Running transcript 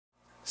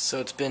So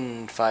it's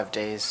been 5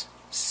 days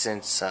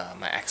since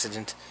my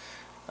accident,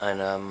 and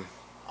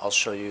I'll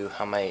show you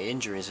how my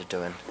injuries are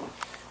doing.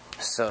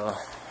 So,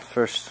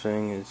 first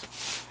thing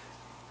is,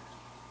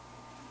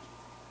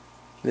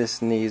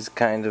 this knee's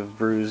kind of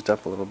bruised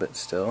up a little bit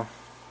still.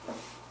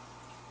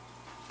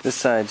 This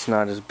side's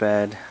not as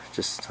bad,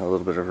 just a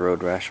little bit of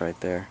road rash right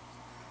there.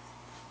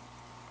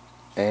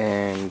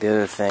 And the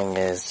other thing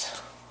is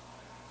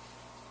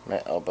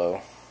my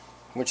elbow,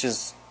 which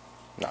is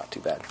not too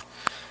bad.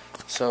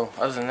 So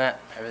other than that,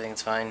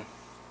 everything's fine.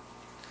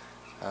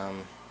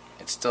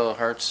 It still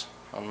hurts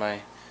on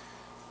my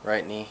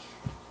right knee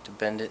to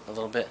bend it a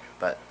little bit,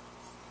 but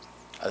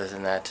other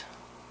than that,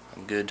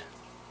 I'm good.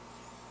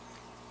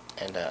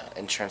 And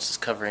insurance is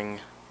covering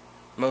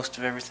most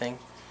of everything.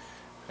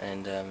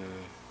 And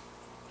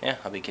yeah,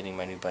 I'll be getting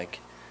my new bike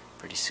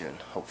pretty soon,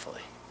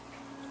 hopefully.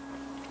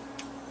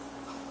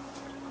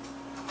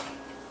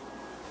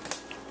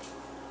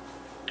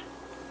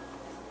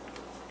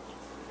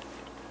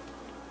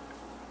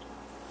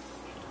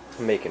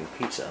 I'm making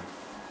pizza.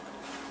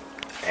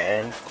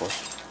 And, of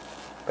course,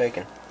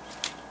 bacon.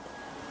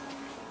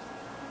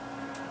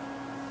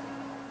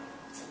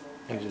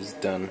 It is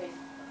done.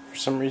 For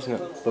some reason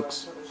it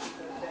looks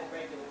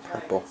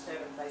purple.